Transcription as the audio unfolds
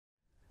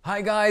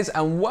Hi guys,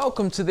 and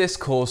welcome to this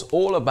course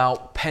all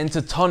about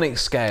pentatonic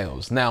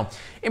scales. Now,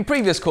 in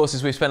previous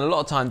courses we've spent a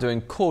lot of time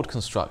doing chord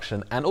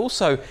construction and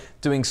also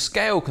doing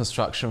scale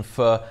construction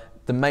for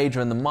the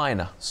major and the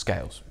minor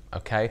scales,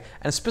 okay?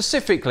 And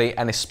specifically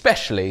and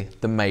especially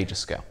the major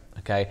scale,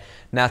 okay?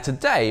 Now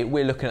today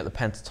we're looking at the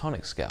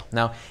pentatonic scale.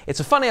 Now, it's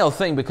a funny old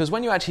thing because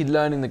when you're actually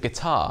learning the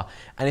guitar,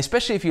 and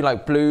especially if you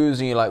like blues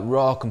and you like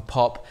rock and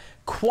pop,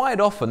 quite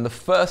often the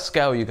first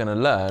scale you're going to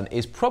learn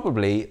is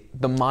probably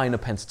the minor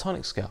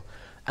pentatonic scale.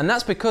 And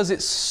that's because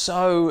it's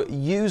so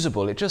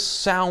usable, it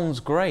just sounds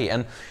great.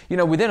 And you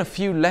know, within a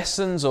few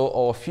lessons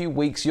or a few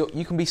weeks, you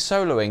can be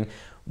soloing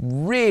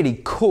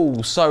really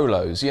cool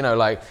solos, you know,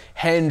 like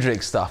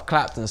Hendrix stuff,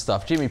 Clapton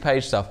stuff, Jimmy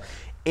Page stuff,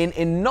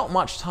 in not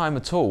much time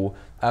at all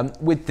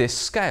with this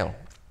scale.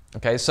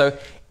 Okay, so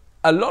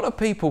a lot of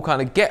people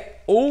kind of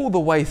get all the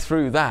way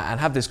through that and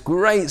have this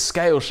great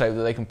scale shape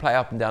that they can play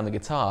up and down the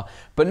guitar,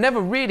 but never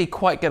really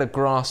quite get a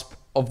grasp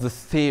of the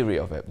theory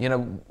of it. You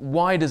know,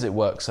 why does it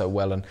work so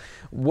well, and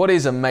what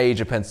is a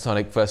major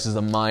pentatonic versus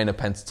a minor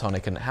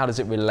pentatonic, and how does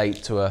it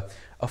relate to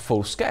a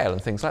full scale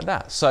and things like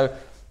that. So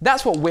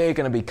that's what we're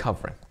going to be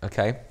covering,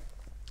 okay?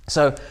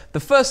 So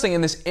the first thing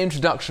in this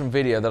introduction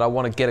video that I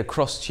want to get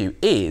across to you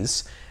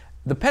is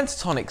the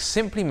pentatonic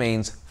simply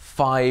means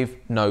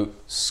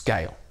 5-note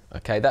scale.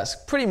 Okay, that's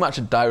pretty much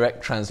a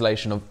direct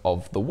translation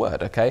of the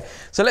word, okay?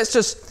 So let's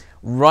just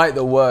write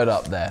the word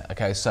up there,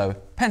 okay? So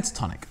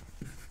pentatonic.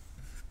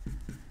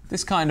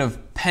 This kind of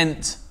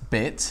pent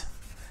bit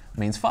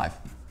means 5.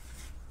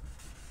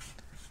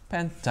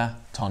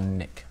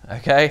 Pentatonic,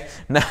 okay?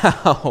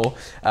 Now,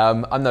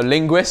 I'm no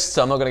linguist,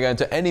 so I'm not going to go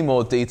into any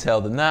more detail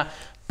than that,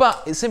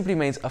 but it simply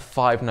means a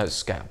 5-note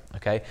scale,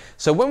 okay?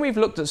 So when we've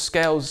looked at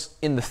scales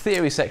in the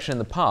theory section in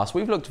the past,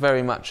 we've looked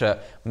very much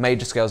at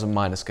major scales and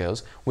minor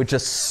scales, which are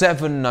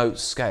 7-note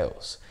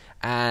scales.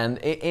 And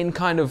in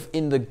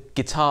the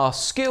guitar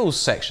skills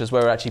sections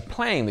where we're actually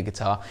playing the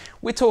guitar,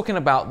 we're talking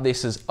about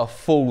this as a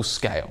full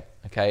scale,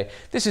 okay?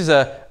 This is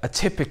a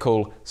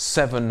typical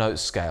 7-note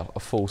scale, a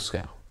full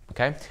scale,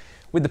 okay?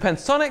 With the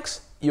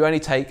pentatonics, you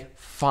only take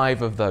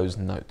 5 of those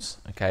notes,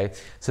 okay?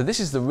 So this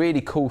is the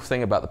really cool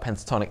thing about the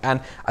pentatonic,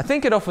 and I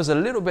think it offers a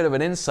little bit of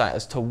an insight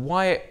as to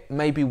why it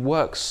maybe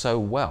works so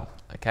well,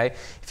 okay?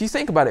 If you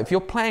think about it, if you're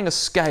playing a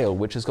scale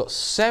which has got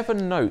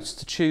 7 notes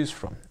to choose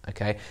from,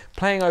 okay,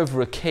 playing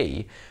over a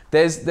key,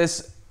 there's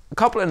a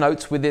couple of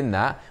notes within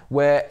that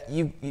where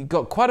you've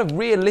got quite a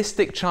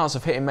realistic chance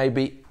of hitting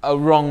maybe a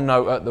wrong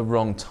note at the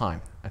wrong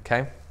time,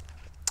 okay?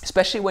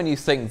 Especially when you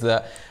think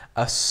that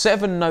a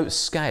 7-note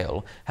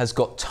scale has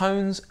got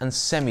tones and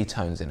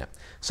semitones in it.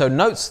 So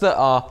notes that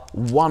are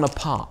 1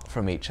 apart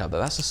from each other.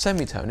 That's a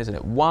semitone, isn't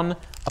it? 1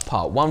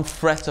 apart, 1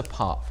 fret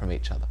apart from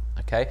each other.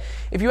 Okay?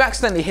 If you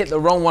accidentally hit the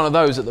wrong one of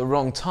those at the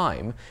wrong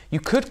time, you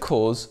could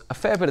cause a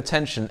fair bit of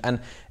tension, and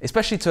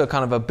especially to a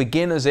kind of a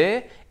beginner's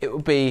ear, it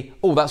would be,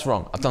 oh, that's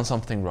wrong, I've done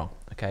something wrong.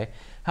 Okay?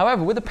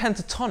 However, with a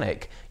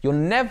pentatonic, you're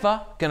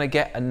never going to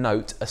get a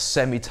note a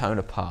semitone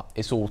apart.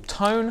 It's all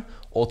tone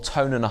or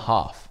tone and a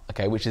half,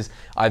 okay, which is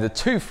either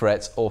 2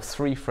 frets or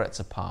 3 frets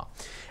apart.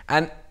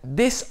 And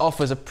this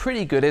offers a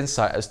pretty good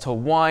insight as to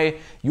why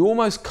you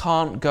almost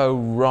can't go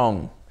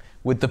wrong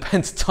with the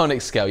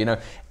pentatonic scale. You know,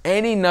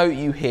 any note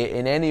you hit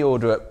in any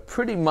order at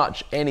pretty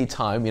much any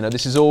time, you know,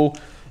 this is all,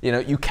 you know,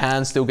 you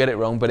can still get it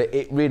wrong, but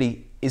it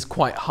really is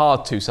quite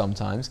hard to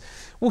sometimes,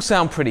 will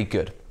sound pretty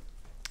good.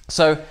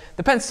 So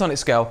the pentatonic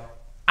scale,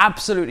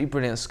 absolutely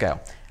brilliant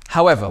scale.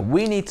 However,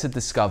 we need to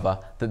discover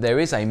that there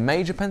is a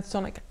major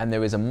pentatonic and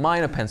there is a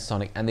minor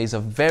pentatonic, and these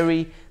are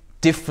very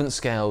different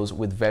scales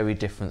with very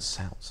different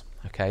sounds.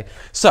 Okay,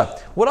 so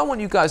what I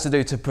want you guys to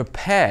do to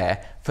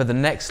prepare for the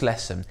next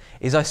lesson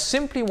is I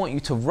simply want you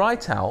to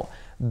write out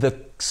the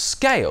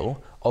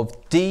scale of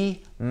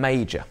D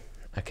major.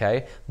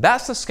 Okay,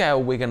 that's the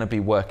scale we're going to be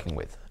working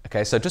with.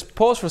 Okay, so just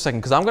pause for a second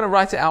because I'm going to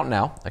write it out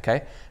now.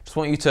 Okay, just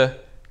want you to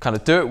kind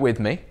of do it with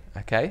me.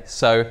 Okay,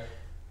 so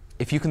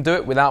if you can do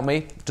it without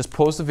me, just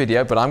pause the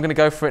video, but I'm going to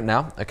go for it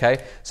now,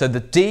 okay? So the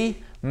D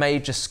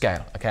major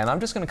scale, okay? And I'm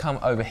just going to come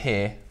over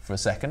here for a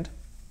second,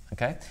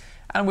 okay?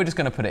 And we're just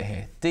going to put it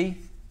here. D,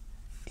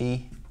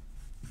 E,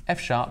 F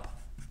sharp,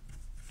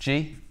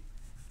 G,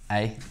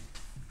 A,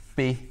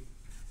 B,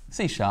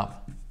 C sharp,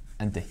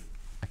 and D,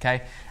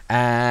 okay?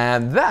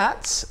 And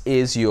that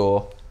is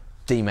your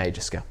D major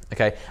scale,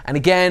 okay? And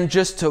again,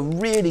 just to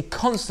really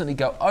constantly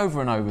go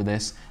over and over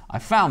this, I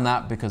found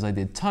that because I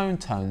did tone,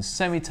 tone,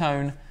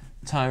 semitone,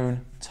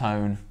 tone,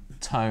 tone,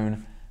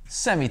 tone,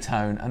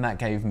 semitone, and that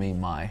gave me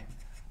my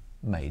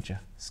major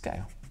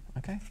scale,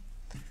 okay?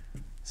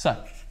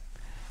 So,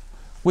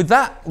 with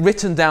that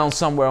written down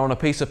somewhere on a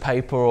piece of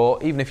paper,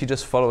 or even if you're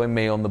just following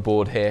me on the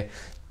board here,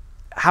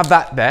 have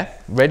that there,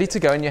 ready to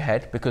go in your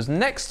head, because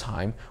next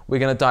time we're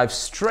going to dive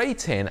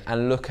straight in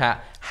and look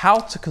at how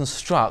to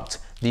construct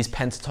these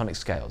pentatonic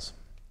scales.